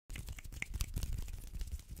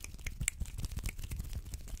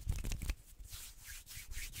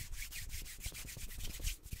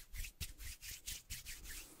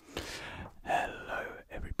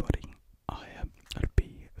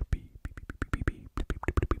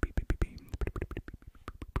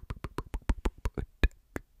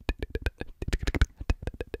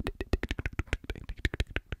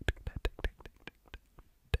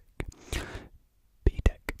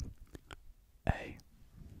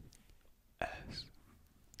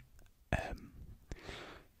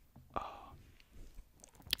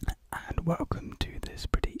and welcome to this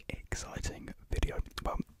pretty exciting video.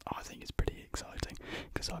 Well, I think it's pretty exciting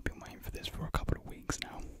because I've been waiting for this for a couple of weeks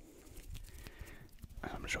now,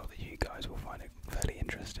 and I'm sure that you guys will find it fairly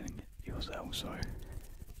interesting yourselves. So,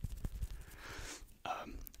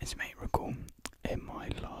 as you may recall, in my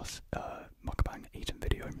last mukbang eating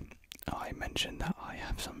video, I mentioned that I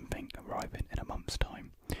have something arriving in a month's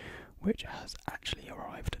time, which has actually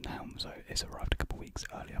arrived now. So it's arrived a couple of weeks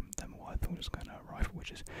earlier than what I thought it was going to arrive,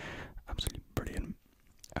 which is absolutely brilliant.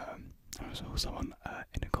 I saw someone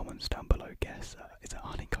in the comments down below guess, is it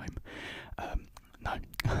honeycomb? No,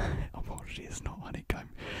 unfortunately it's not honeycomb,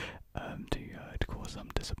 to cause some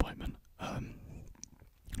disappointment.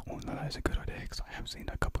 Although that is a good idea, because I have seen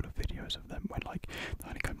a couple of videos of them when like the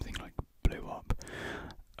honeycomb thing like blew up.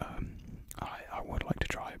 I would like to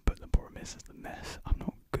try it, but the problem is the mess. I'm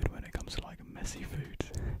not good when it comes to like messy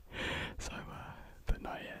foods. So, but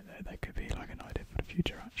no, yeah, there could be like an idea for the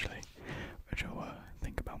future actually, which I'll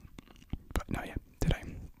think about. But no, yeah, today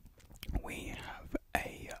we have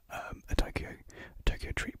a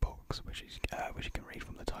Tokyo treat box, which you can read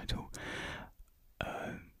from the title.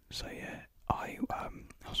 So yeah, I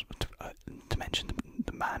was to mention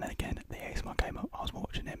the man again, the ASMR gamer. I was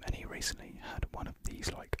watching him, and he recently had one of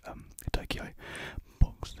these like Tokyo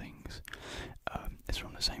box things. It's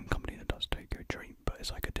from the same company that does Tokyo Treat, but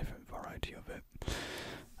it's like a different variety of it.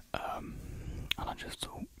 And I just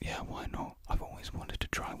thought, yeah, why not? I've always wanted to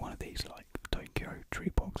try one of these like Tokyo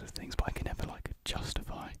Treat boxes things, but I can never like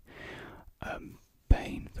justify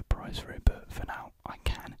paying the price for it. But for now, I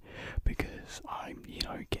can, because I'm,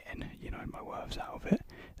 getting, my worths out of it.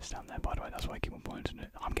 It's down there, by the way. That's why I keep on pointing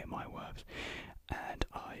it. I'm getting my worths, and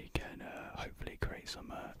I can hopefully create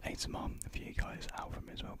some ASMR for you guys out from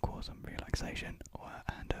it as well, cause some relaxation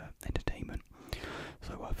and entertainment.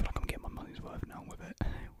 So I feel like I'm getting my money's worth now with it,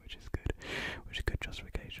 which is good, which is good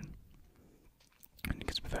justification. And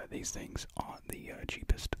because these things aren't the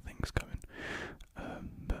cheapest things going,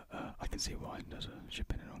 but I can see why there's a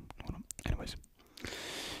shipping and all. Anyways, you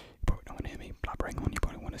probably don't want to hear me blabbering on. You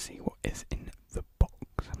probably want to see what is in the box.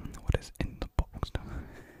 What is in the box?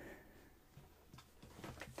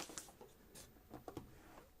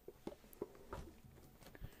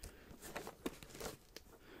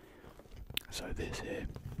 So this here.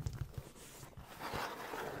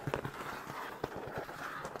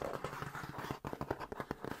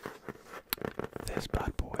 This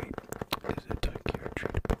bad boy is a Tokyo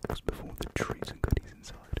Treat box with all the treats and goodies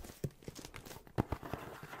inside.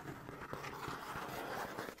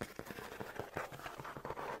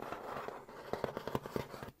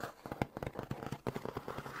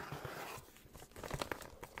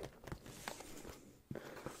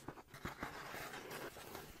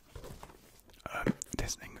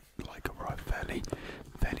 This thing like arrived fairly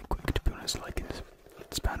quick, to be honest, like in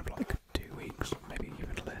a span of like 2 weeks, maybe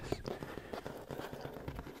even less.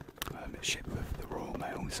 It's shipped with the Royal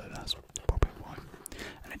Mail, so that's probably why.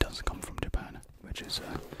 And it doesn't come from Japan, which is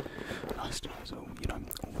nice to know, it's all,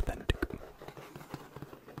 authentic.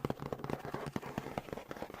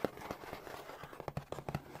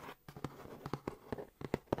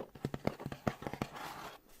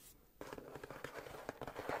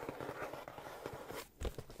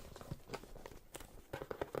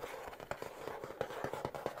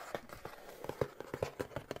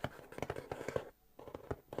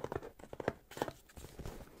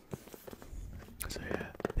 So yeah,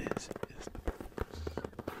 this is the box.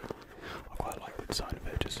 I quite like the design of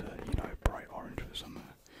it, just bright orange with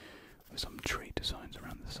some tree designs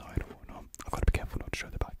around the side or whatnot. I've got to be careful not to show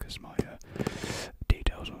the back because my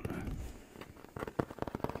details on there.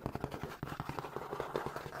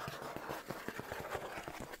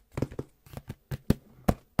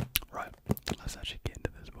 Right, let's actually get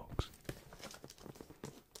into this box.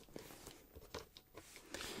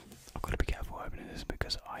 I've got to be careful opening this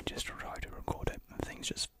because I just tried to record it and things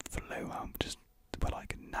just flew out. We're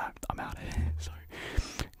like, nah, I'm out of here. So,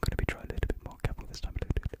 got to be trying a little bit more careful this time. A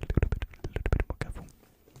little bit more careful.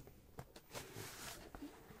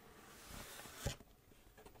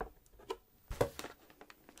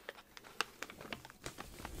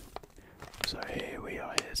 So here we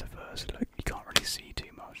are. Here's the first look. You can't really see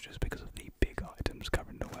too much just because of the big items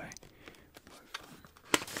covering the way.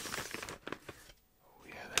 Oh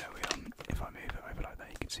yeah, there we are. If I move it over like that,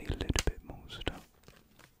 you can see a little bit more stuff.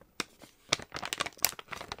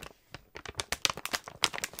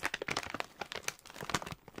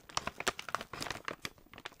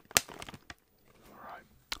 Alright,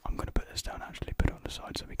 I'm going to put this down actually, put it on the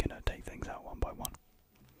side so we can take things out one by one.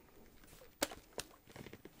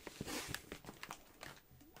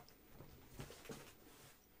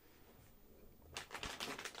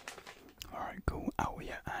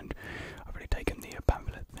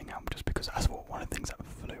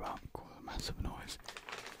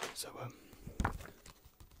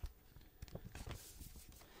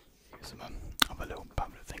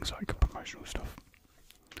 promotional stuff.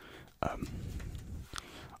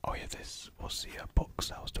 Oh yeah, this was the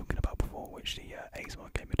box I was talking about before, which the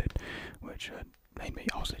ASMR gamer did, which made me.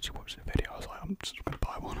 I was literally watching the video. I was like, I'm just gonna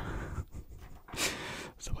buy one.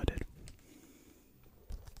 So I did.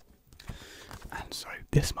 And so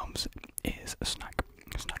this month's is a snack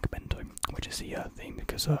bento, which is the theme,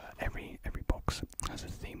 because every box has a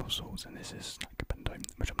theme of sorts, and this is snack bento,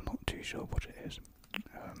 which I'm not too sure what it is.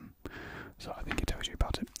 So I think it tells you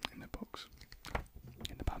about it in the box,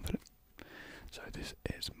 in the pamphlet. So this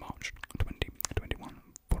is March 2021,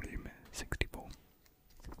 volume 64.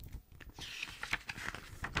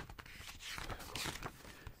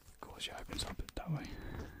 Of course, it opens up that way.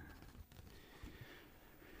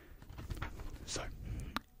 So,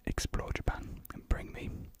 explore Japan and bring me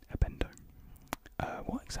a bento.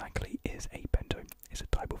 What exactly is a bento? It's a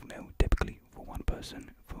type of meal typically for one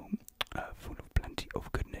person, full of plenty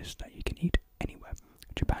of goodness that you can eat anywhere.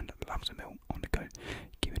 Japan loves a meal on the go.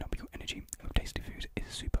 Giving up your energy with tasty food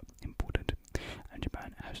is super important, and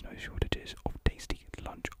Japan has no shortages of tasty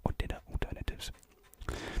lunch or dinner alternatives.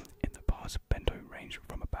 In the past, bento ranged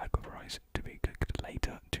from a bag of rice to be cooked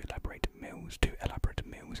later to elaborate meals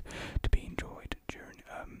to be enjoyed during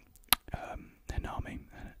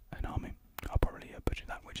hanami. I'll probably butcher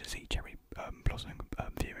that, which is the cherry blossom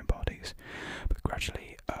viewing parties. But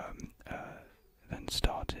gradually, then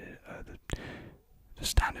started the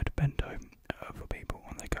standard bento for people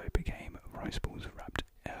on the go became rice balls wrapped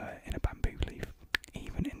in a bamboo leaf.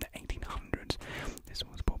 Even in the 1800s, this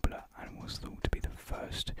was popular and was thought to be the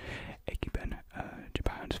first ekiben,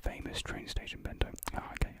 Japan's famous train station bento.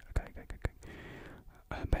 Okay.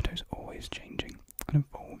 Bento's always changing and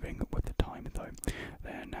evolving with the time, though.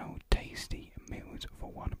 They are now tasty meals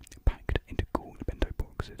for one, packed into cool bento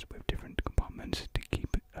boxes with different compartments to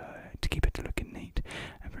keep it looking neat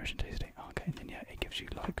and fresh and tasty. Okay, and then yeah, it gives you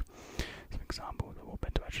like some examples of what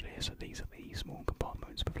bento actually is. So these are the small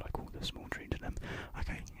compartments with like all the small treats in them.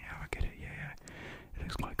 Okay, yeah, I get it. Yeah. It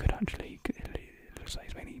looks quite good actually. It looks like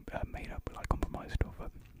it's mainly made up, like compromised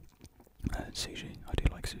of sushi. I do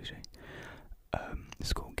like sushi.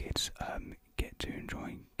 School kids get to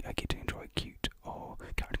enjoy cute or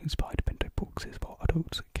character-inspired bento boxes, while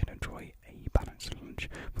adults can enjoy a balanced lunch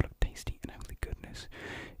full of tasty and healthy goodness.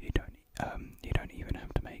 You don't even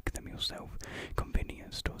have to make them yourself.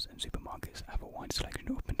 Convenience stores and supermarkets have a wide selection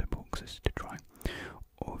of bento boxes to try.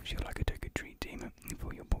 Or if you like a good treat team,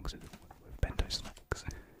 fill your boxes with bento snacks.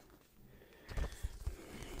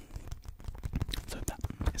 So that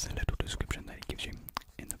is a little description that it gives you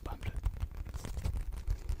in the pamphlet.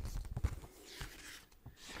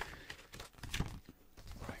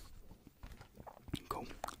 Right. Cool.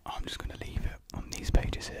 I'm just going to leave it on these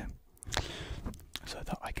pages here, so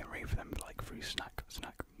that I can read them like through snack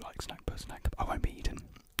per snack. I won't be eating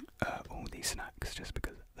all these snacks just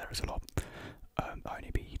because there is a lot. I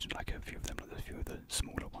only be eating like a few of them, like a few of the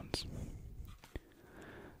smaller ones.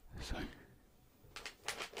 So,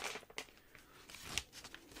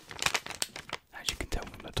 as you can tell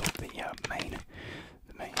from the top, the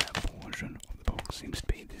main portion of the box seems to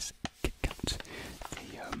be this Kit Kat,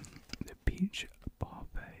 the peach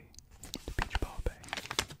parfait.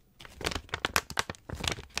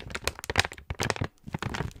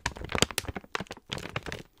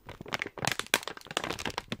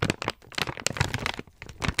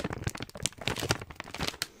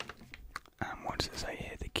 And what does it say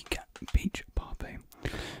here? The Kit Kat peach parfait.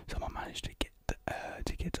 Someone managed to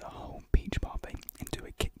get a whole peach parfait into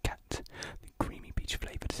a Kit Kat. The creamy peach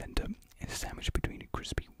flavoured centre is sandwiched between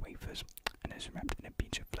crispy wafers and is wrapped in a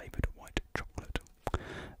peach flavoured white chocolate.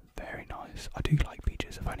 Very nice. I do like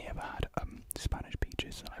peaches. I've only ever had Spanish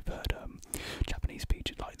peaches, and I've heard Japanese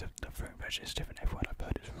peaches, like the fruit and veg is different everywhere. I've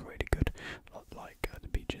heard it's really good, like the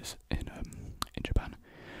peaches in Japan.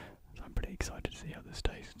 So I'm pretty excited to see how this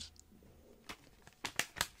tastes.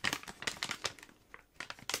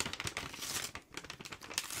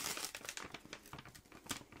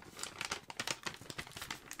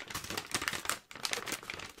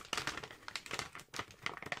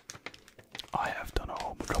 I have done a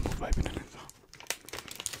whole job of opening it up.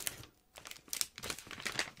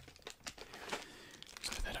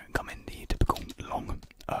 So they don't come in the typical long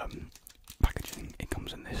packaging. It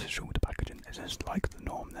comes in this shorter packaging. Is this like the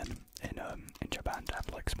norm then in Japan to have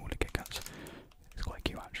like smaller Kit Kats? It's quite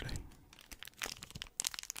cute actually.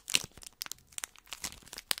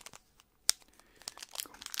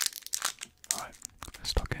 Cool. Alright,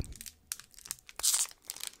 let's tuck in.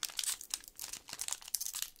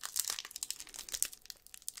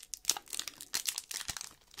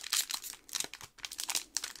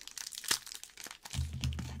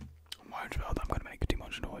 I'm worried about that I'm going to make too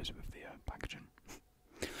much noise with the packaging.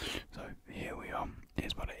 So here we are.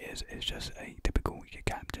 Here's what it is. It's just a typical Kit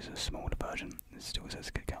Kat, just a smaller version. It still says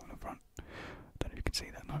Kit Kat on the front. Don't know if you can see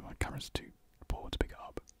that. No, my camera's too poor to pick it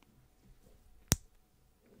up.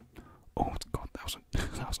 Oh god, that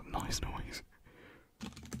was a nice noise.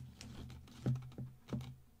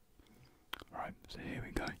 Right, so here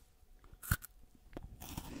we go.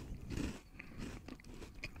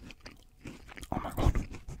 Oh my god.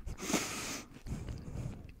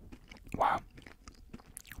 Wow.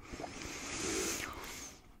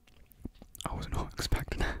 I was not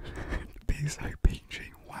expecting it to be so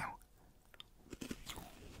peachy. Wow.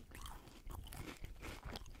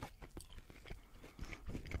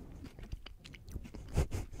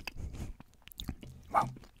 Wow.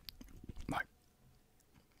 Like,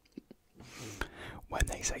 when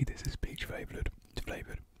they say this is peach flavoured,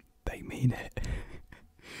 they mean it.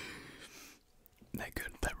 They're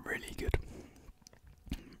good. They're really good.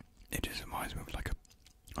 It just reminds me of like a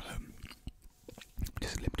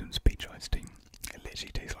just Lipton's peach iced tea. It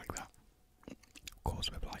literally tastes like that. Of course,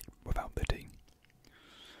 with like without the tea.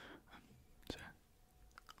 So.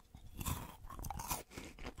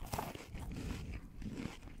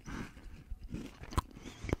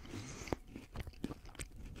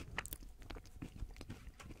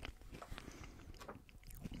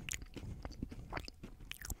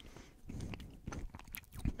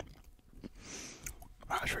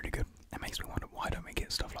 That's really good. It makes me wonder why don't we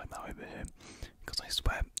get stuff like that over here? Because I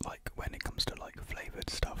swear, like when it comes to like flavoured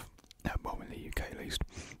stuff, well in the UK at least,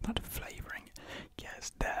 that flavouring, yeah,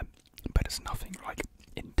 it's there, but it's nothing like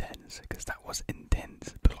intense. Because that was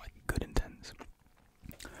intense, but like good intense.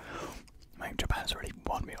 I mean, Japan's already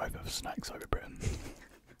won me over for snacks over Britain.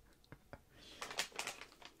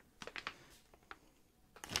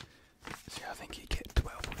 So yeah, I think you get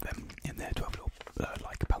 12 of them in there, 12 little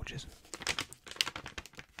like pouches.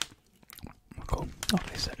 Cool. Oh,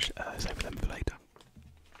 let's save them for later.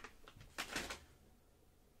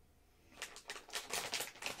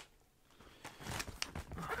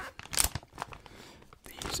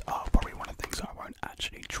 These are probably one of the things that I won't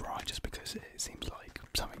actually try, just because it seems like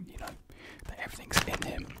something, you know, that everything's in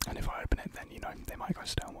here, and if I open it, then, you know, they might go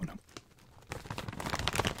stale and whatnot.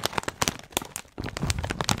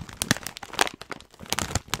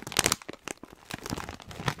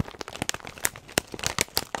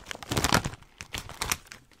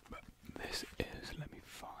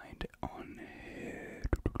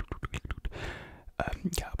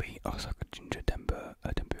 Galbi Osaka ginger tempura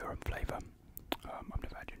flavour. I've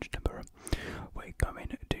never had ginger tempura. We're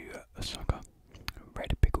going to Osaka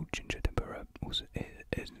red pickled ginger tempura, also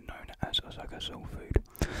is known as Osaka soul food,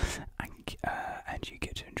 and you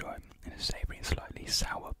get to enjoy in a savoury and slightly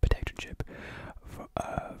sour potato chip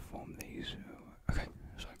from these. Okay,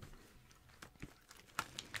 so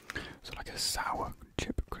like a sour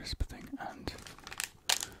chip crisp thing, and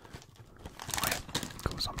of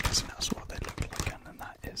course I'm guessing that's what they look like, and then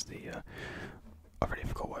that is the I really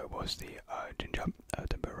forgot what it was, the ginger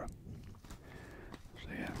tempura. So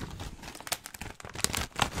yeah.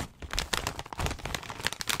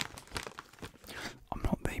 I'm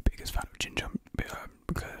not the biggest fan of ginger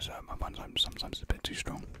because I find sometimes it's a bit too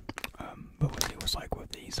strong. But we'll see what's like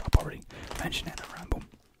with these. I'll probably mention it in a ramble.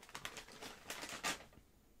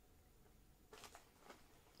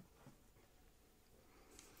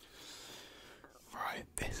 Right,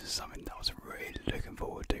 this is something that I was really looking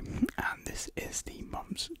forward to, and this is the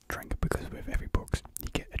mum's drink, because with every box you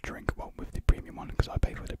get a drink. Well, with the premium one, because I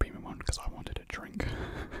paid for the premium one because I wanted a drink.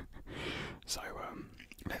 So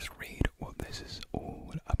let's read what this is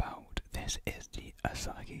all about. This is the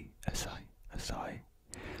Asahi.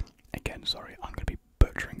 Again, sorry, I'm going to be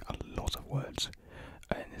butchering a lot of words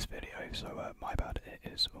in this video, so my bad. It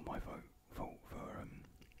is my fault for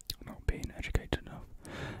not being educated enough.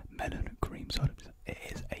 Melon cream soda. It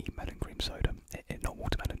is a melon cream soda. Not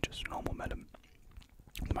watermelon, just normal melon.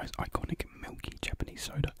 The most iconic milky Japanese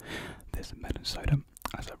soda. This melon soda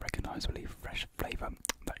has a recognisably fresh flavour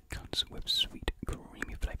that cuts with sweet,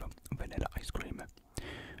 creamy flavour, vanilla ice cream.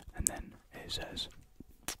 And then it says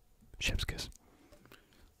chef's kiss.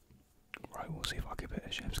 Right, we'll see if I give it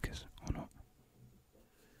a chef's kiss or not.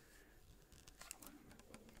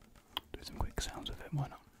 Do some quick sounds of it, why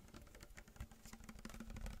not?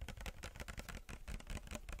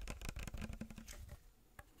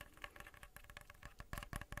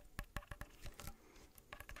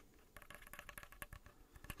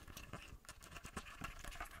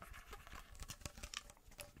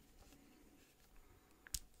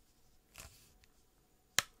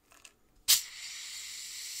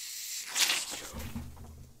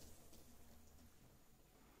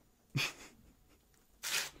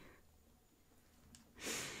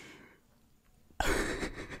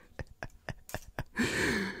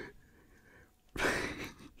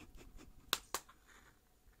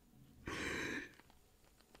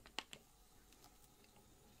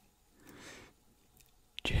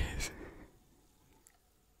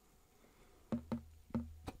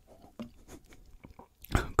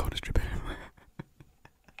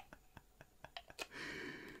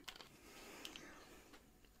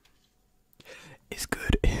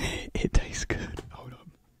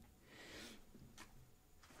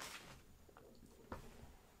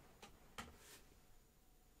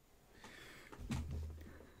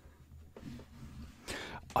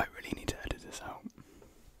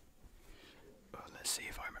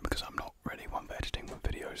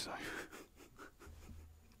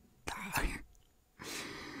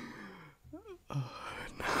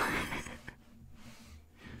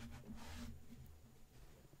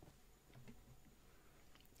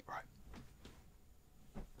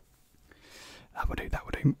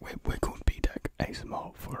 we're called BTEC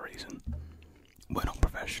ASMR for a reason. We're not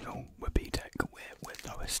professional, we're BTEC, we're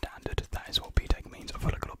lower standard. That is what BTEC means. I feel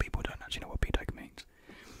like a lot of people don't actually know what BTEC means.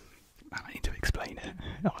 And I need to explain it.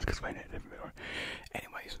 I'll explain it in a bit.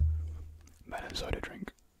 Anyways, melon soda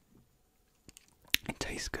drink. It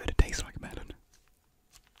tastes good, it tastes like melon.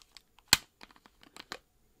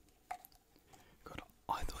 God,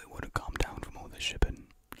 I thought it would have calmed down from all the shipping.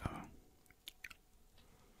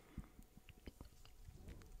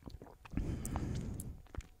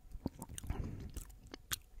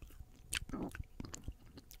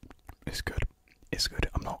 It's good. It's good.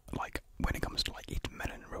 I'm not like, when it comes to like eating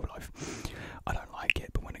melon in real life, I don't like it.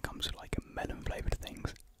 But when it comes to like melon flavoured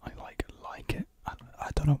things, I like it. I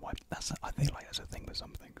don't know why. I think like that's a thing with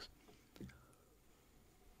some things.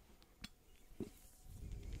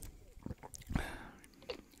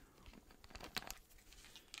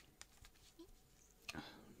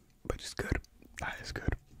 But it's good. That is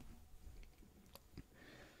good.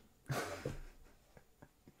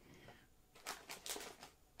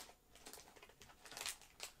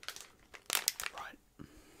 Right.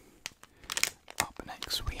 Up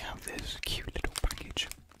next we have this cute little package.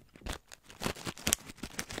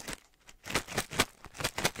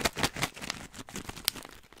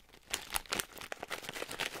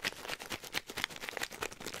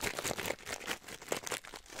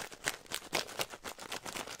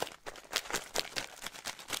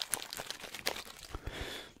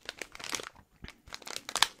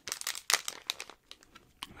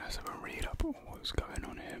 Let's have a read up on what's going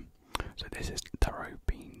on here. So this is taro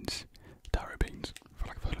beans. Taro beans. I feel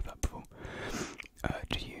like I've heard of that before.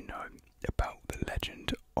 Do you know about the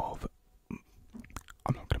legend of...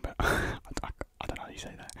 I'm not gonna... I don't know how you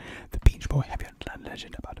say that. The Beach Boy. Have you heard that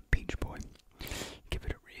legend about the Beach Boy? Give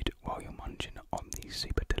it a read while you're munching on these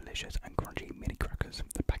super delicious and crunchy mini crackers.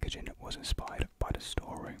 The packaging was inspired by the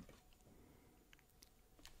story.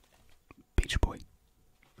 Beach Boy. It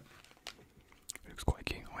looks quite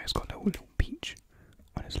cute. Oh, it's got a little peach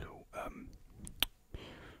on his little,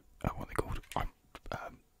 what are they called?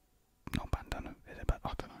 Not bandana, is it? I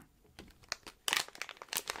don't know.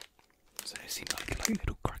 So they seem like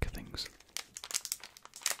little cracker things.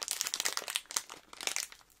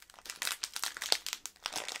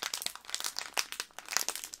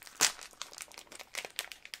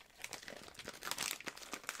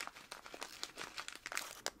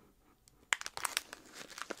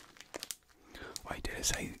 Wait, did it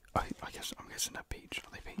say? I'm guessing they're peach.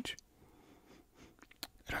 Are they peach?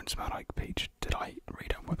 They don't smell like peach. Did I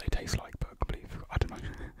read out what they taste like? But I don't know.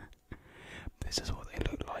 This is what they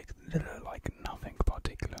look like. They look like nothing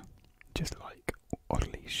particular. Just like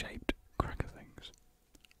oddly shaped cracker things.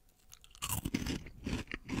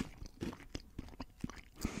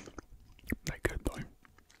 They're good though.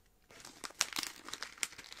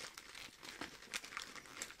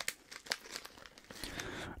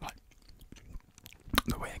 Like,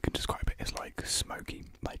 the way I can describe it is like smoky,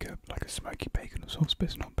 like a smoky bacon sauce, but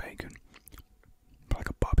it's not bacon. But like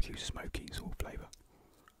a barbecue smoky sort of flavour.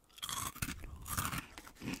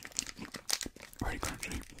 Very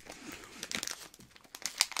crunchy.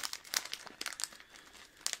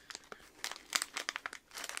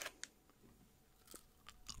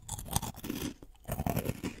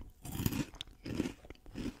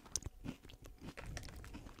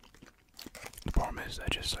 The problem is they're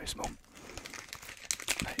just so small.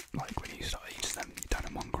 Like when you start eating them, you're done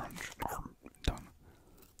in one crunch. Done.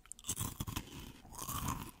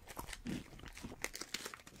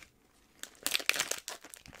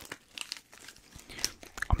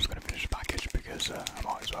 I'm just going to finish the package because I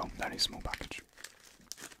might as well. Only a small package.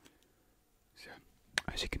 So,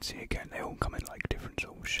 as you can see again, they all come in like different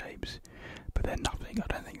sort of shapes, but they're nothing. I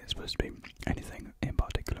don't think they're supposed to be anything in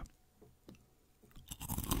particular.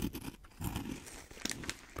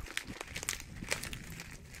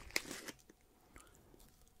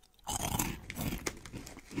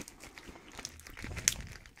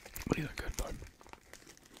 These are good though.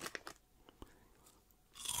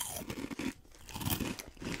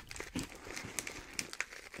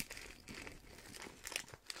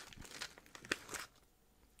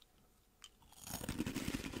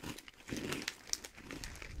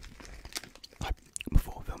 Like,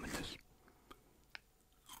 before filming this,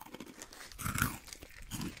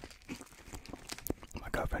 my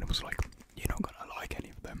girlfriend was like, "You're not gonna like any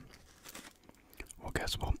of them." Well,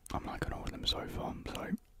 guess what? I'm liking all of them so far, so...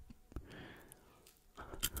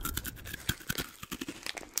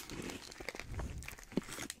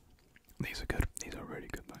 These are good. These are really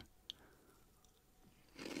good though.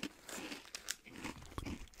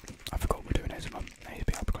 I forgot we're doing ASMR. I need to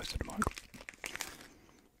be up close to the mic.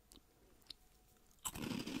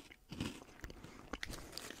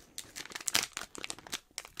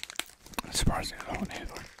 surprisingly a lot in here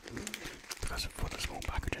though. Because for the small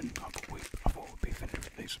packaging, I thought we'd be finished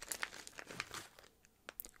with these.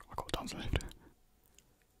 I've got tons left.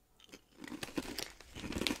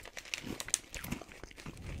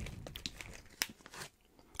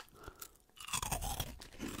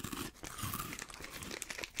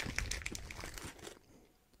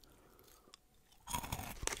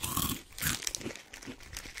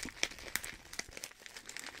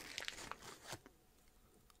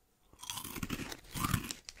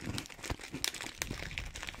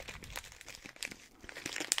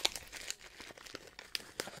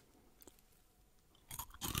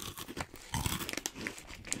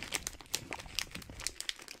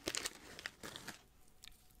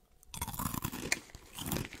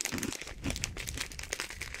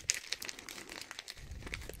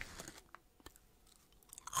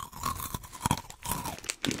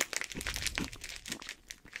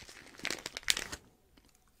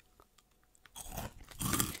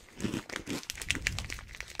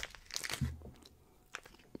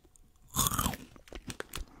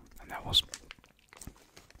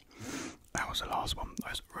 That was the last one.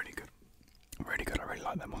 That was really good. Really good. I really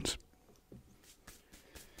like them ones.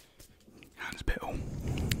 Hands a bit all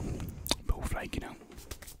flaky now.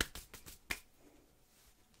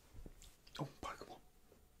 Oh, Pokemon.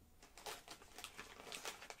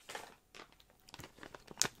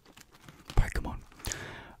 Pokemon.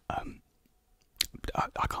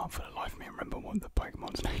 I can't for the life of me remember what the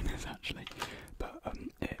Pokemon's name is actually, but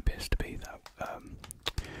it appears to be that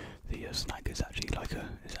the snack is actually like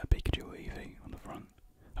is that Pikachu or Eevee on the front?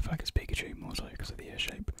 I feel like it's Pikachu more so because of the ear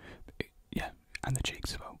shape. Yeah, and the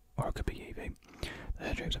cheeks as well, or it could be Eevee. The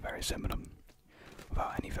hair shapes are very similar,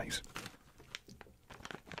 without any face.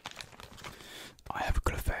 I have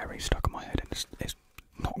Clefairy stuck in my head, and it's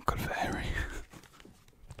not Clefairy.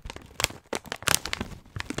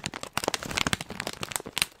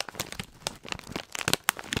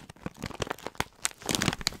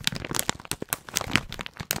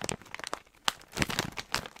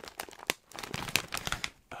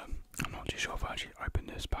 I'm not too sure if I actually opened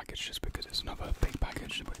this package just because it's another big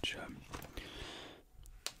package, which I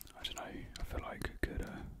don't know. I feel like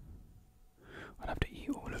I'd have to eat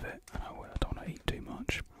all of it, and I don't want to eat too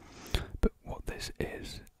much. But what this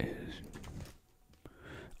is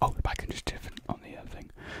oh, the package is different on the other thing.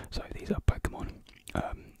 So these are Pokemon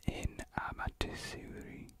in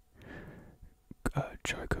Amatisuri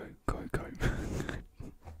Choco Coco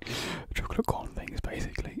chocolate corn things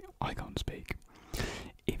basically. I can't speak.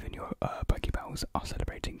 Even your Pokeballs are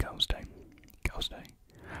celebrating Girls' Day. Girls' Day.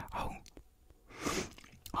 Oh,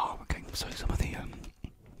 okay. So some of the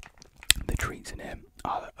treats in here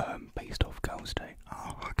are based off Girls' Day.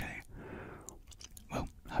 Oh, okay. Well,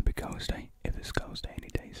 happy Girls' Day if it's Girls' Day any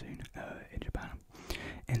day soon in Japan.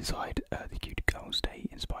 Inside the cute Girls' Day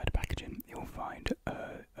inspired packaging, you'll find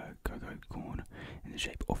cocoa corn in the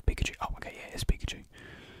shape of Pikachu. Oh, okay, yeah, it's Pikachu.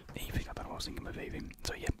 Eevee, I don't know what I was thinking of Eevee.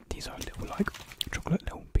 So yeah, these are little like chocolate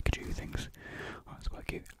little Pikachu things. Oh, that's quite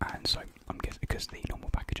cute. And so I'm guessing because the normal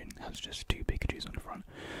packaging has just 2 Pikachus on the front,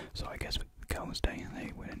 so I guess with Girls' Day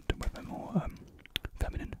they went with a more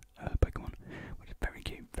feminine Pokemon, which is very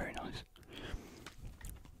cute, very nice.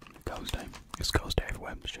 Girls' Day. It's Girls' Day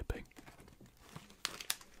everywhere. It should be.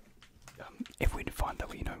 If we find that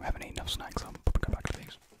we haven't eaten enough snacks, I'll probably go back to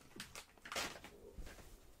these.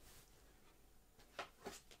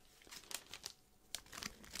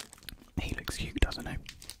 He looks cute, doesn't he?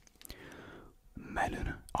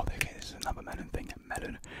 Melon. Oh, okay, this is another melon thing.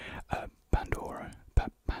 Melon. Pandora.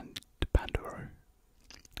 Pandora.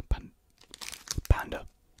 Panda.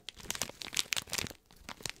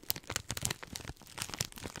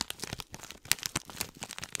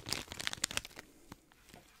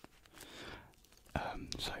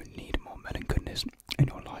 So need more melon goodness in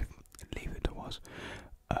your life? Leave it to us.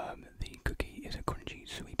 The cookie is a crunchy,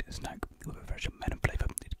 sweet snack with a fresh melon flavour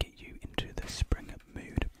to get you into the spring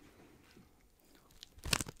mood.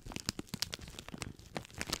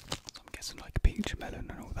 So I'm guessing like peach, melon,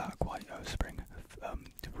 and all that quite spring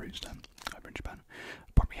fruits then over in Japan.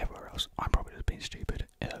 Probably everywhere else. I'm probably just being stupid.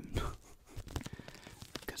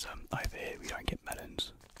 Because over here we don't get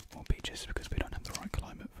melons or peaches because we don't have the right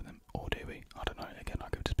climate for them. Or do we? I don't know. Again, I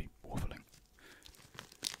could just be waffling.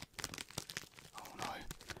 Oh no.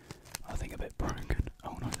 I think a bit broken.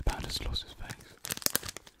 Oh no, the panda's lost his face.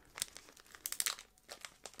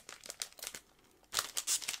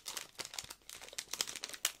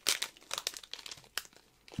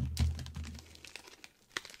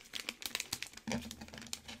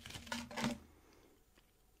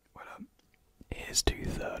 Well, here's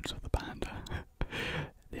 2/3 of the panda.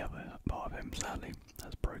 The other part of him, sadly,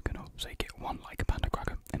 has broken off. So you get one like a panda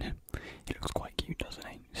cracker in it. He looks quite cute, doesn't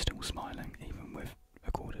he? He's still smiling, even with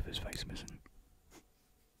a quarter of his face missing.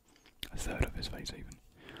 A third of his face even.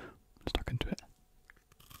 Stuck into it.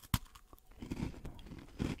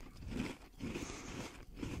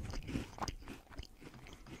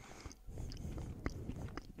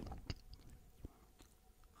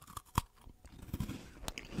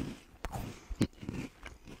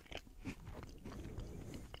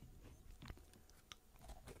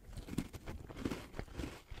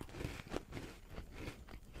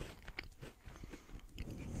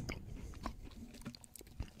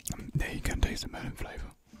 There you can taste the melon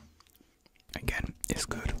flavour. Again, it's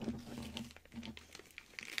good.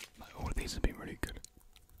 Like, all of these have been really good.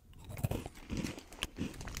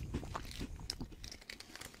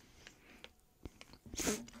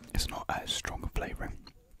 It's not as strong a flavouring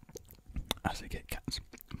as the Kit Kats,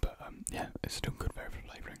 but yeah, it's still good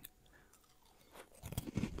flavouring.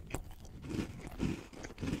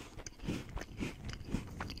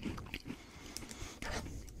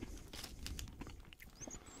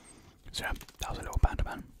 So yeah, that was a little Panda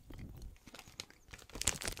Man.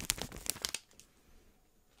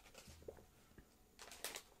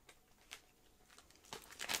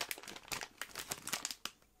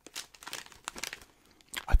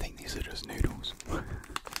 I think these are just noodles.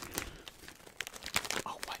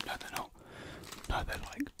 Oh wait, no they're not. No, they're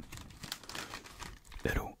like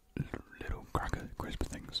little cracker crisp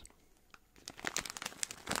things.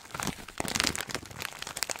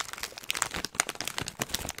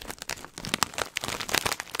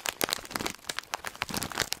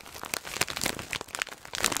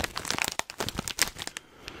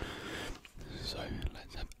 So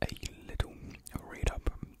let's have a little read up.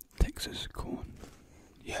 Texas corn.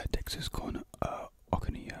 Yeah, Texas corn.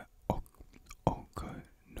 Okonomiyaki.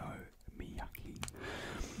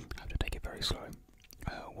 I have to take it very slow.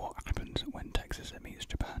 What happens when Texas meets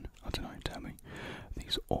Japan? I don't know. Tell me.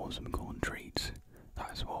 These awesome corn treats.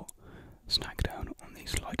 That is what. Snack down on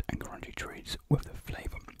these light and crunchy treats with the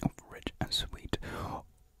flavour of rich and sweet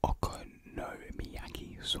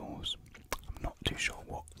okonomiyaki sauce. I'm not too sure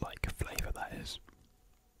what flavour that is.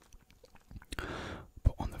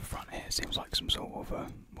 But on the front here it seems like some sort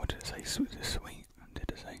of what did it say? Sweet? Did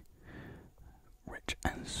it say rich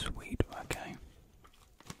and sweet? Okay.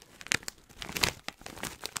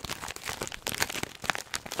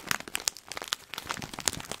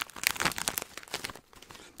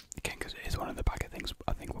 Again, because it is one of the packet things,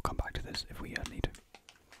 I think we'll come back to this if we need to.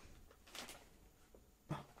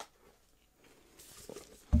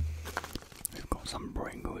 We've got some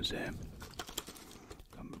Pringles here.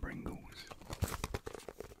 Some Pringles.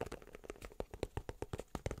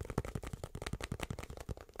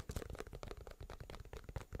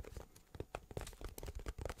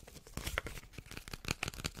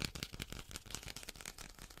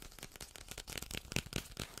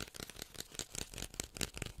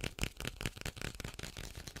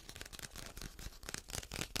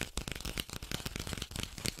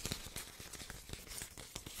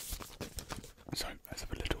 So let's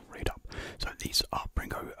have a little read up. So these are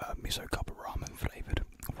Pringo miso cup ramen flavoured.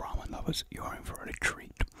 Ramen lovers, you're in for a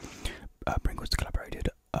treat. Pringles collaborated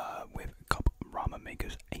with cup ramen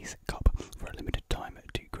makers Ace Cup for a limited time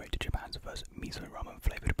to create Japan's first miso ramen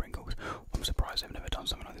flavoured Pringles. I'm surprised they've never done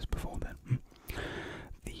something like this before then.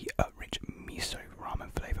 The rich miso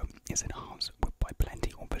ramen flavour is enhanced by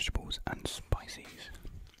plenty of vegetables and spices.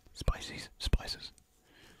 Spices.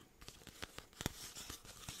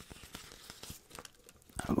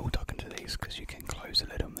 I'm all tucked into these because you can close the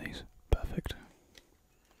lid on these. Perfect.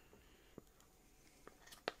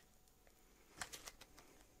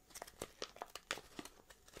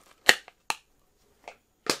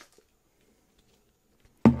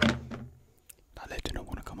 That lid did not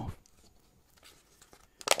want to come off.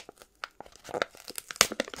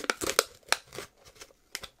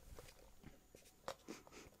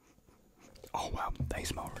 Oh wow, they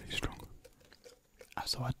smell really strong.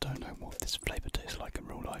 So I don't know what this flavour tastes like in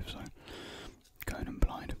real life, so going in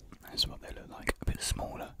blind. That's what they look like. A bit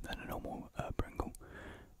smaller than a normal Pringle.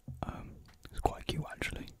 It's quite cute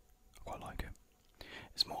actually. I quite like it.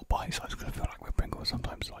 It's more bite-sized because I feel like with Pringles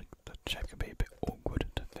sometimes like the shape can be a bit awkward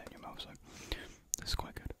to fit in your mouth, so it's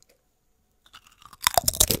quite good.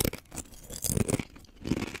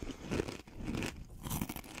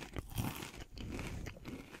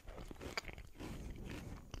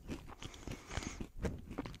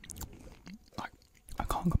 I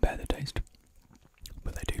can't compare the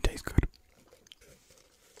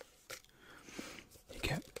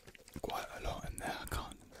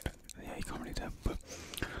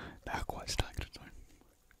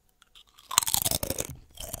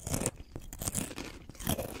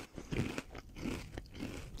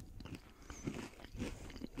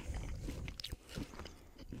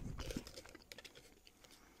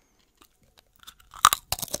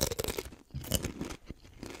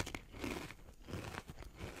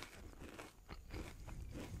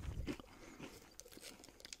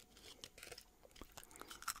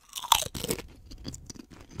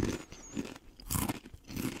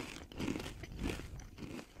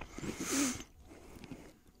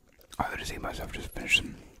myself just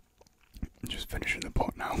finishing the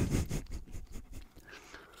pot now.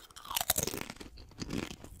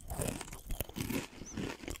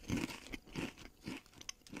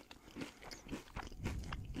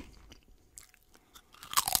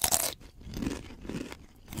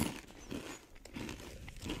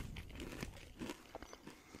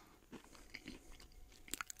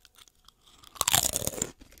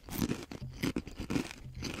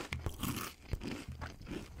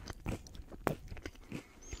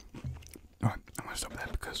 Right, I'm going to stop there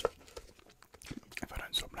because if I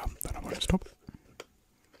don't stop now, then I won't stop.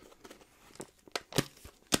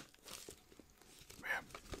 Yeah,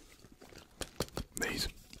 these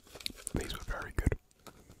were very good.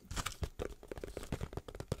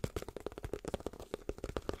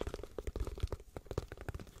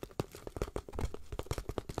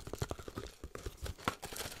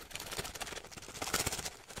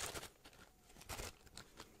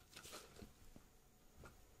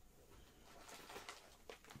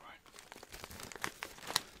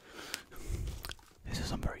 This is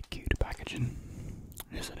some very cute packaging,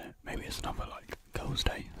 isn't it? Maybe it's another like Girls'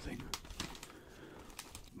 Day, I think.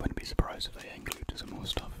 Wouldn't be surprised if they included some more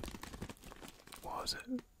stuff. What was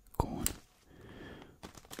it? Corn.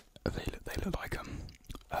 They look like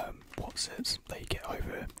what's it they get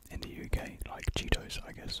over in the UK, like Cheetos,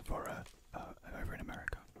 I guess, for over in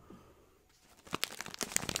America.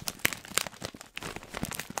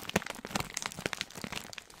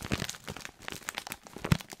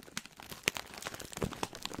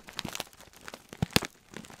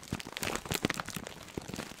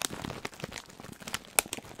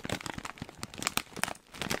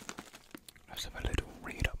 Let's have a little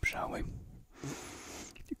read up, shall we?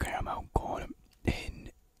 Caramel corn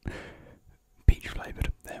in peach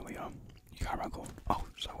flavoured. There we are. Caramel corn. Oh,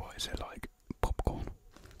 so what is it like? Popcorn.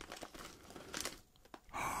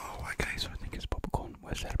 Oh, okay, so I think it's popcorn.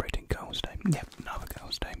 We're celebrating Girls' Day. Yep, another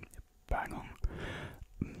Girls' Day. Bang on.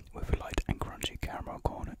 With a light and crunchy caramel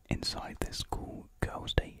corn inside this cool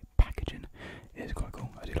Girls' Day packaging. It is quite cool.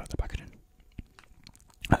 I do like the packaging.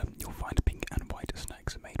 You'll find pink and white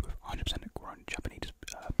snacks made with 100% grown Japanese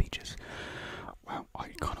peaches. Wow, I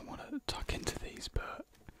kind of want to tuck into these, but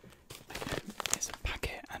it's a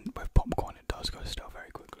packet, and with popcorn it does go stale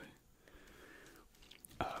very quickly.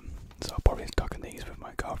 So I'll probably tuck in these with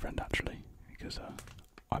my girlfriend actually, because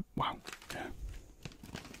wow, yeah.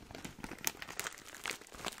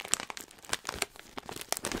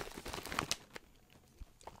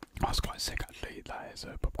 That's quite sick actually. That is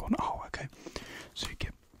popcorn. Oh, okay. So you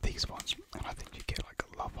get these ones, and I think you get like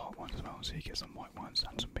a love heart ones as well. So you get some white ones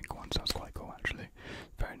and some pink ones. That's quite cool actually.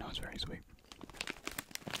 Very nice, very sweet.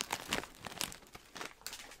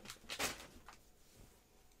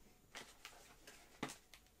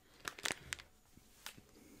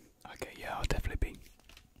 Okay, yeah, I'll definitely be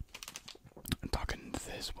tucking into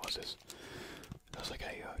this. What's this? That's like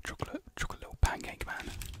a chocolate little pancake man.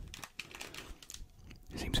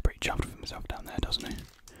 He seems pretty chuffed with himself down there, doesn't he?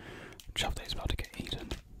 Chuffed that he's about to get eaten.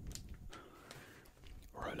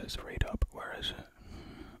 Right, let's read up. Where is it?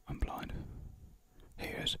 I'm blind.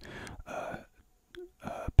 Here it is.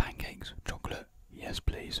 Pancakes, chocolate, yes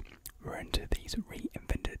please. We're into these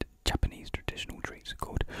reinvented Japanese traditional treats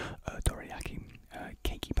called dorayaki,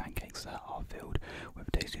 cakey pancakes that are filled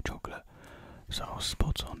with tasty chocolate. So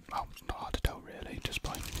spot on. Well, it's not hard to tell really, just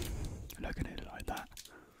by looking at it like that.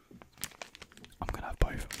 I'm gonna have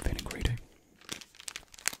both. I'm feeling greedy.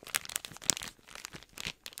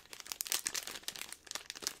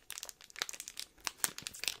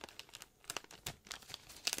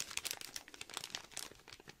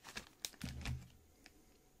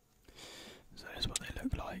 So that's what they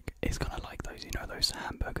look like. It's kind of like those, you know, those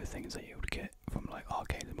hamburger things that you would get from like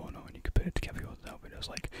arcades and whatnot, and you could put it together yourself. It was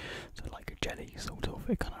like, so like a jelly sort of.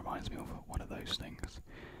 It kind of reminds me of one of those things.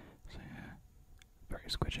 So yeah, very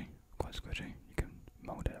squishy, quite squishy. You can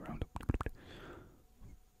mould it around.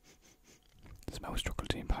 It smells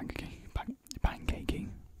chocolatey and pancakey. Pancakey.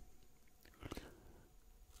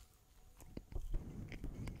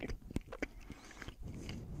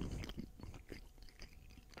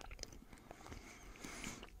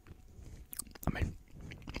 I mean,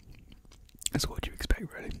 that's what you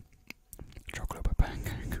expect, really. Chocolate with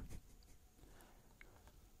pancake.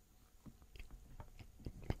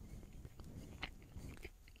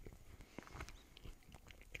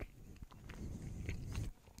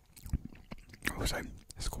 Also,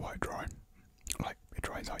 it's quite dry. Like, it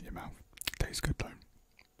dries out your mouth. Tastes good though.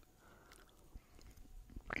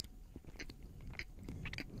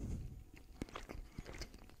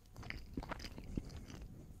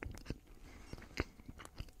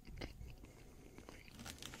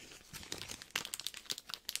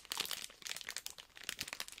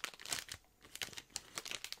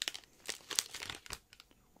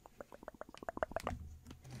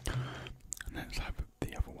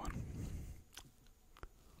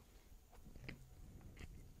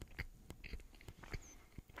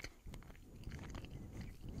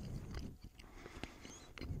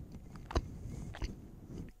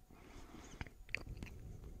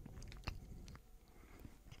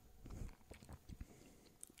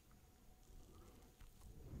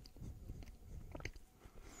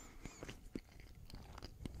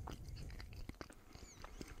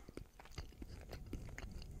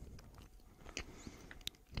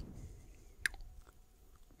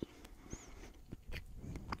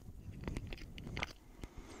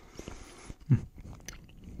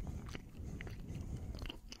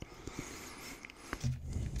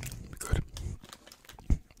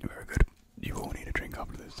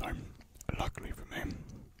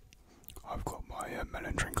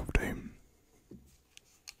 silent drink of doom.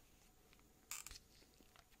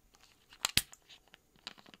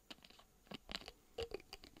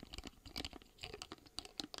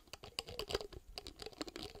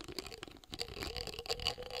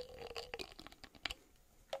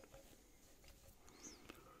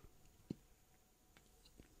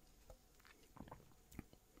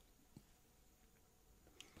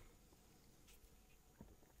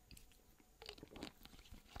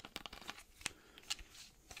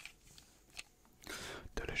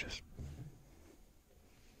 Delicious.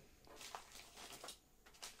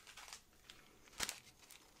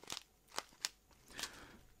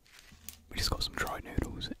 We just got some dried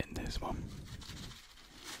noodles in this one.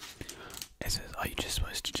 It says, are you just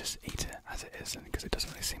supposed to just eat it as it is? Because it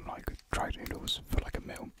doesn't really seem like dried noodles for like a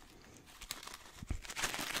meal.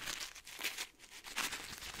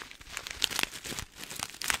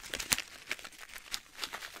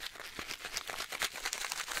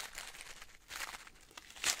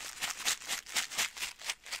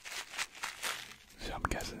 So I'm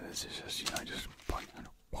guessing this is just, just putting it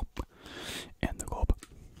whoop in the gob.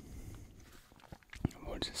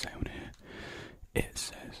 What does it say on here? It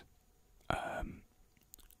says,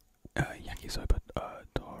 yakisoba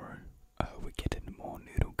taro. We're getting more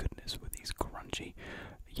noodle goodness with these crunchy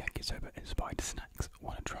yakisoba inspired snacks.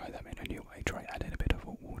 Want to try them in a new way? Try adding a bit of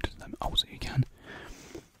hot water to them. Oh, so you can.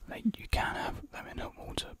 You can have them in hot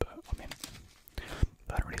water, but I mean,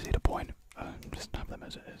 I don't really see the point. Just have them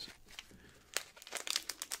as it is.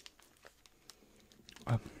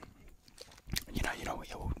 You know what?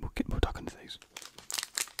 Yeah, we'll duck into these.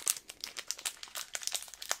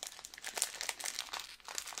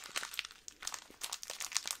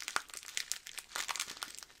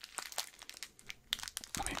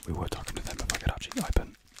 I mean, we were talking to them if I could actually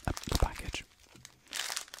open the package.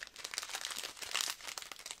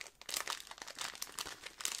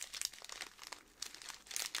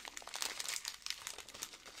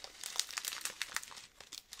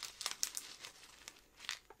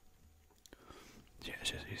 Yeah,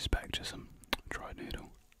 it's just back to some dried noodle.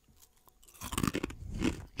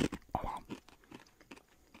 Oh wow.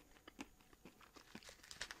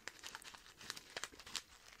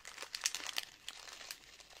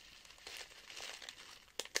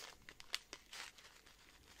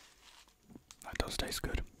 That does taste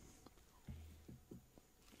good.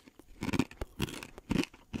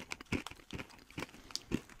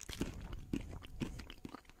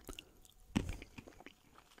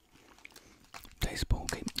 Tastes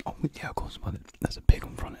bulky. Oh yeah, of course, but there's a pig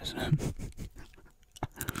on front, isn't it?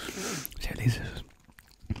 Yeah, these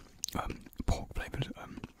are pork flavoured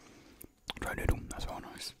dry noodle. That's all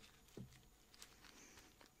nice.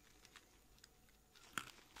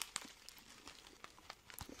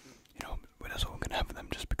 That's all I'm gonna have for them,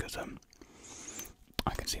 just because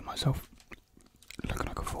I can see myself looking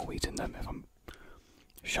like a fool eating them if I'm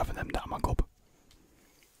shoving them down my gob.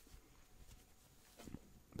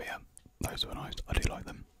 But yeah, those were nice. I do like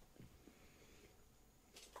them.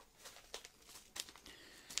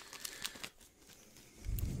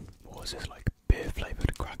 What was this, like beer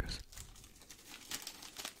flavoured crackers?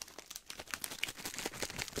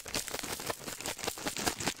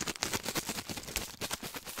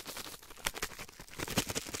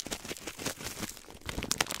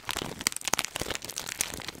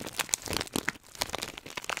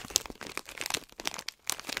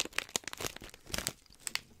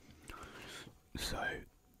 So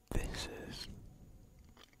this is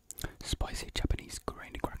spicy Japanese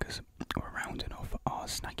grainy crackers. We're rounding off our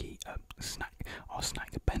snack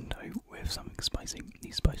bento with something spicy.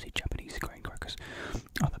 These spicy Japanese grain crackers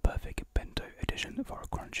are the perfect bento addition for a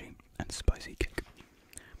crunchy and spicy kick.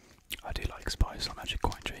 I do like spice. I'm actually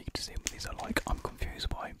quite intrigued to see what these are like. I'm confused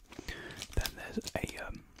by. Then there's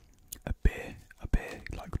a beer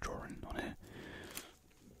like drawing on here.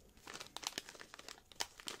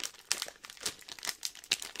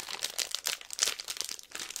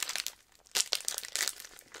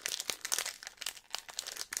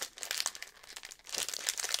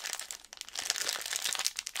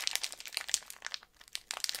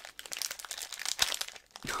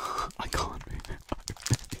 I can't move it.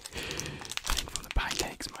 I think from the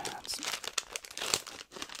pancakes in my hands,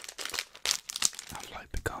 I've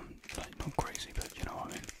like become like not crazy, but you know what I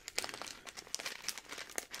mean.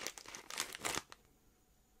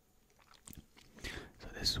 So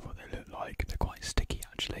this is what they look like. They're quite sticky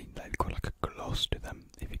actually. They've got like a gloss to them,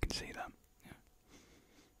 if you can see that. Yeah.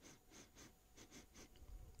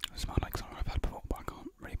 They smell like something I've had before, but I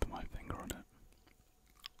can't really put my finger on it.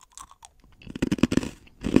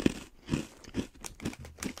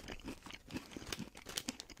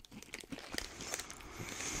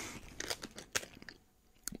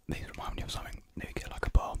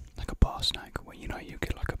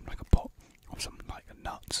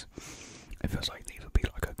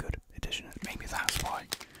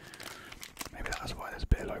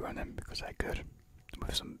 good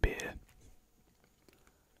with some beer.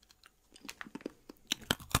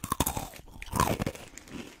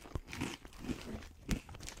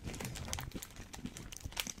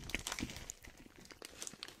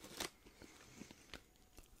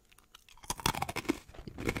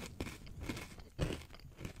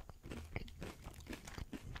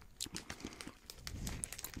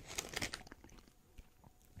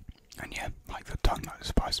 And yeah, like the tongue, like the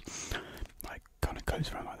spice, like kind of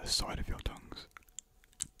goes around like the side of your tongues.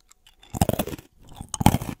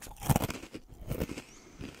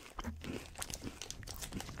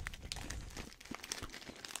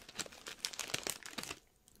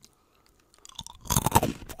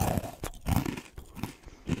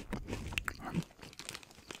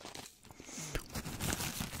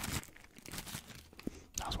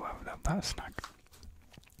 That's why I love that snack.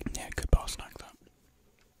 Yeah, good bar snack that.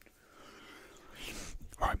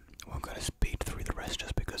 Right, well, I'm going to speed through the rest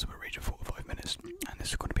just because we're reaching 45 minutes, and this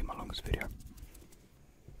is going to be my longest video.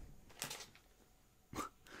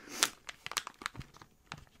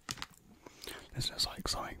 This is like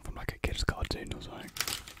something from like a kid's cartoon or something.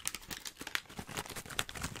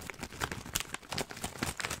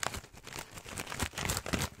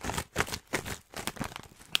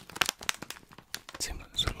 It seems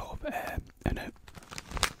like there's a lot of air in it.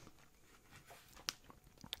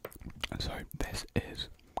 And so this is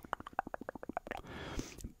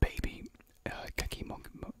baby keki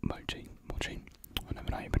mochi. I never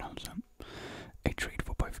know how you pronounce that. A treat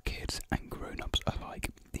for both kids and grown-ups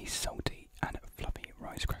alike. These salty and fluffy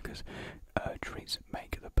rice crackers treats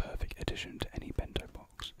make the perfect addition to any bento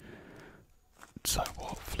box. So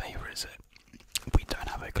what flavour is it? We don't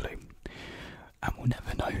have a clue, and we'll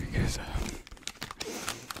never know because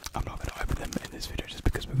I'm not going to open them in this video just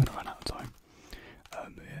because we're going to run out of time.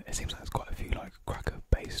 Yeah, it seems like there's quite a few like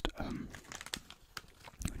cracker-based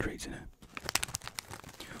treats in it,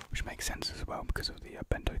 which makes sense as well because of the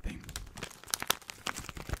bento theme.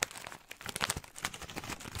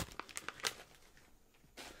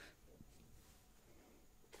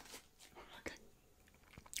 Okay.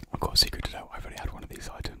 I've got a secret to tell. I've already had one of these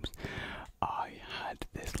items. I had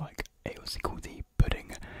this like, it was called the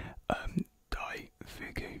pudding dai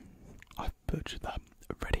fugu. I've butchered that,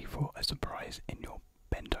 ready for a surprise in your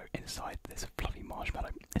bento. Inside this fluffy marshmallow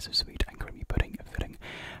is a sweet and creamy pudding filling,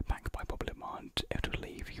 backed by popular demand. It will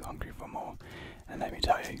leave you hungry for more. And let me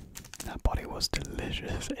tell you, that body was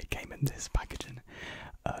delicious. It came in this packaging,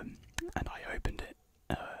 and I opened it,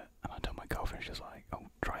 and I told my girlfriend, she was like, "Oh,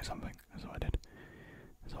 try something." And so I did.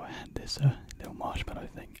 So I had this little marshmallow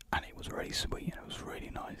thing, and it was really sweet and it was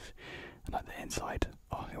really nice. And like the inside,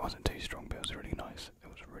 oh, it wasn't too strong, but it was really nice. It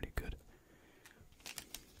was really good.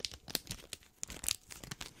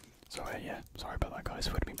 So yeah, sorry about that, guys.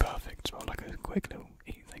 It would have been perfect. It's like a quick little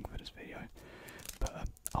eat thing for this video, but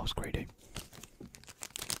I was greedy.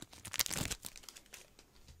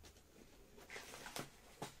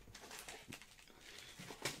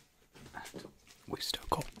 And we've still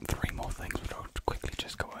got 3 more things which I'll quickly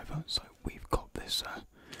just go over. So we've got this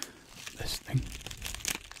this thing.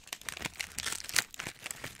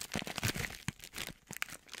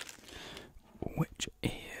 Which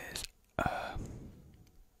is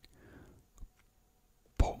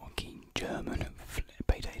porky German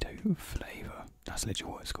potato flavour. That's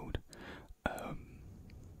literally what it's called.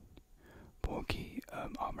 Porky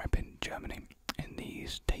arm wrap in Germany. In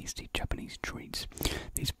these tasty Japanese treats,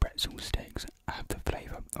 these pretzel sticks have the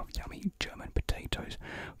flavour of yummy German potatoes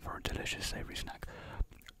for a delicious savoury snack.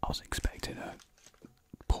 I was expecting a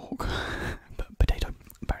pork, but potato.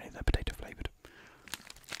 Apparently they're potato flavoured.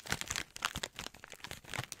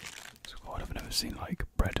 It's odd, I've never seen like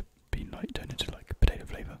bread being like turned into like potato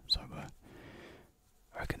flavour, so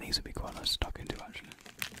I reckon these would be quite nice to tuck into actually.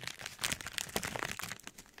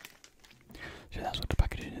 So that's what the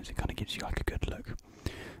packaging is. It kind of gives you like a good look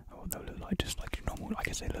at what they'll look like, just like your normal. I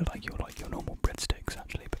guess they look like your normal breadsticks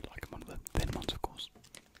actually, but like one of the thin ones, of course.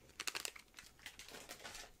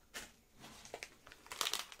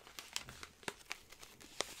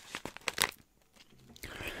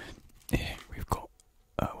 Here we've got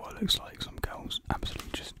what looks like some girls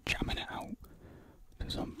absolutely just jamming it out to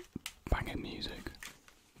some banging music.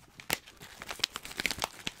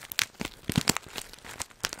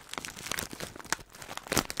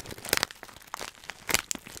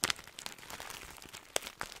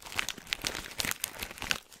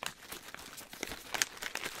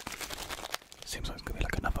 Seems like it's going to be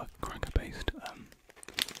like another cracker-based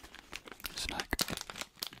snack.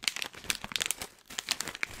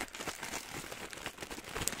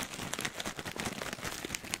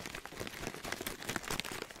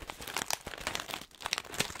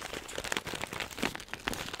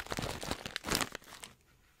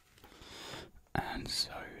 And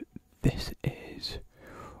so this is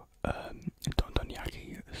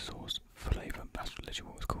Dondonyaki sauce flavour. That's literally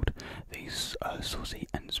what it's called. These saucy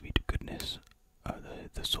and sweet goodness,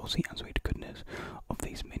 the saucy and sweet goodness of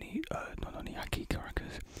these mini Dondonyaki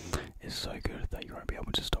crackers is so good that you won't be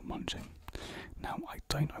able to stop munching. Now I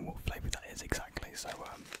don't know what flavour that is exactly, so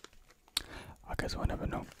I guess I'll never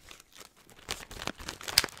know.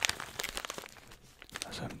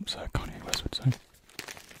 So Kanye West would say.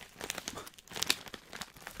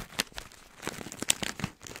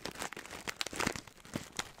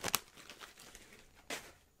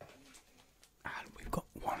 And we've got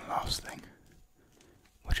one last thing,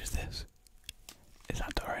 which is this. Is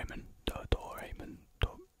that Doraemon? Doraemon?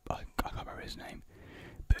 I can't remember his name,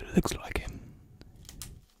 but it looks like him.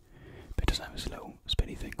 But he doesn't have his little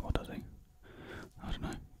spinny thing, or does he? I don't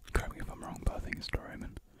know. Correct me if I'm wrong, but I think it's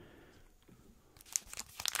Doraemon.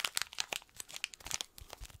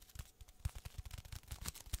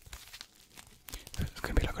 It's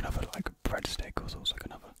gonna be like another breadstick, or sort of like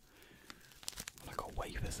another a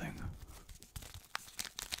wafer thing.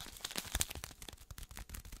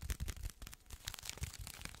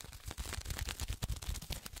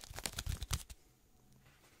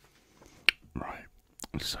 Right.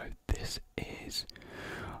 So this is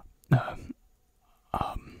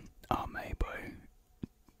Amebo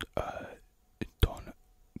Don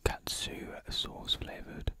Katsu sauce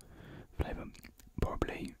flavour,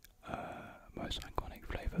 probably most iconic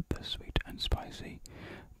flavour, the sweet and spicy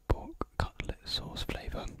pork cutlet sauce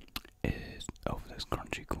flavour is of this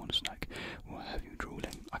crunchy corn snack will have you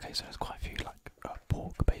drooling. Okay, so there's quite a few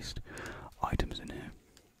pork based items in here.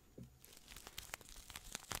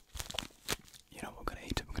 You know, we're gonna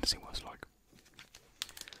eat it, we're gonna see what it's like.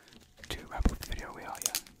 To wrap up the video, we are,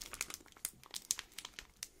 yeah.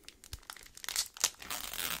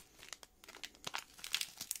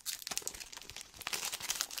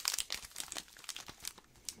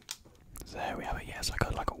 So there we have it. Yeah, it's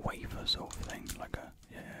like a wafer sort of thing,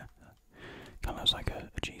 kind of looks like a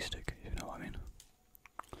cheese stick, if you know what I mean.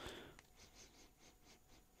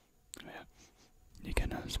 Yeah, you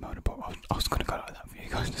can smell the bottle. I was gonna go like that for you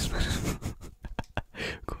guys to smell.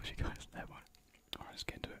 Of course, you guys. Never mind. All right, let's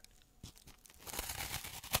get into it.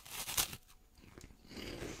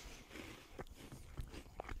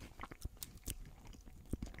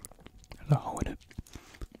 There's a hole in it.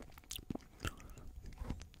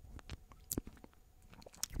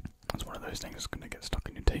 That's one of those things that's gonna get stuck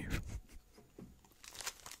in your teeth.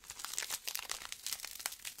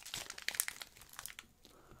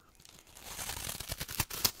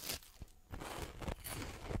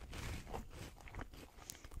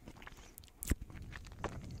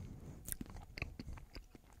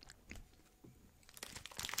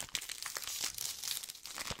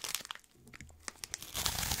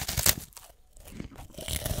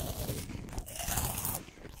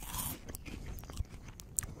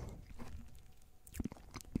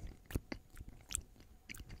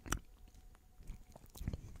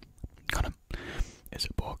 It's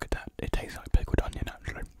a pork that it tastes like pickled onion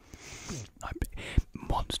actually. Like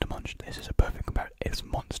Monster Munch. This is a perfect comparison. It's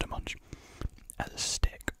Monster Munch as a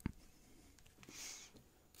stick.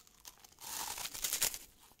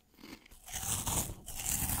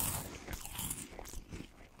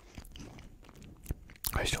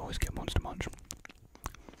 I used to always get Monster Munch.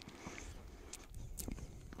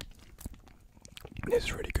 This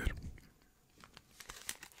is really good.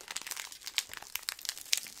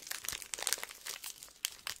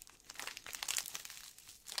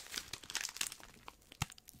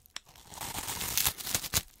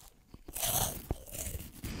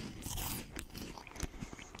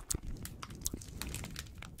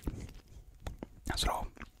 That's it all.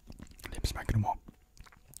 Lip smacking them all.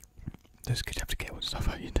 This kid have to get all stuff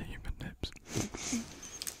out your teeth and lips.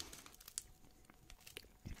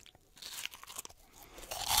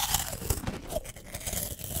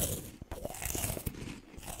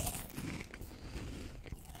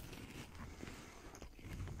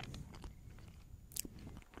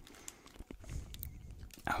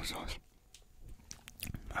 That was nice.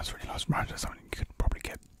 That's really nice. Right, that's something you could probably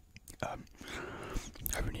get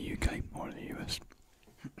over in the UK or in the US.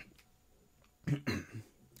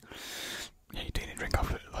 Yeah, you do need to drink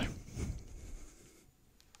after it though.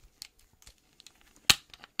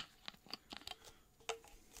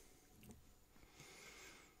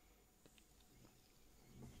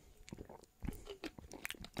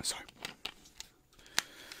 So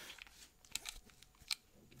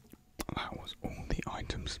that was all the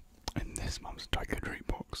items in this month's Tokyo Treat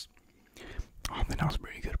box. I think that was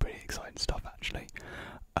pretty good, pretty exciting stuff actually.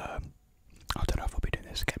 I don't know if I'll be doing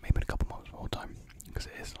this again, maybe in a couple months more time, because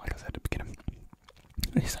it is, like I said at the beginning,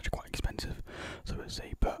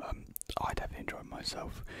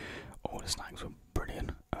 myself. All the snacks were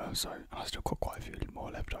brilliant. So I still got quite a few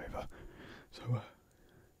more left over. So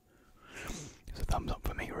it's a thumbs up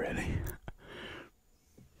for me, really.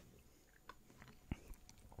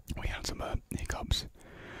 We had some hiccups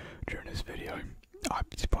during this video. I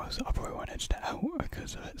suppose I probably won't edit it out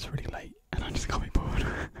because it's really late and I just can't be bored.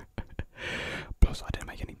 Plus, I didn't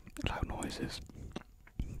make any loud noises,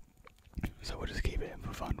 so we'll just keep it in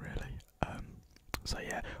for fun, really. So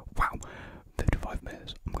yeah, wow, 55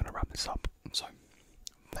 minutes. I'm gonna wrap this up. So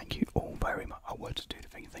thank you all very much. I wanted to do the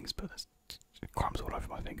finger things, but there's crumbs all over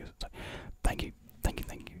my fingers. So thank you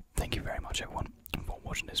very much, everyone, for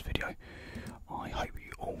watching this video. I hope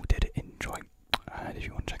you all did enjoy. And if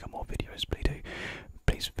you want to check out more videos,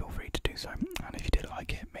 please feel free to do so. And if you did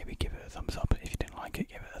like it, maybe give it a thumbs up. If you didn't like it,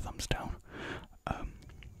 give it a thumbs down.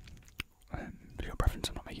 It's your preference.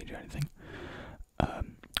 I'm not making you do anything.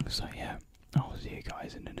 So yeah, I'll see you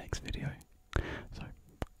guys in the next video.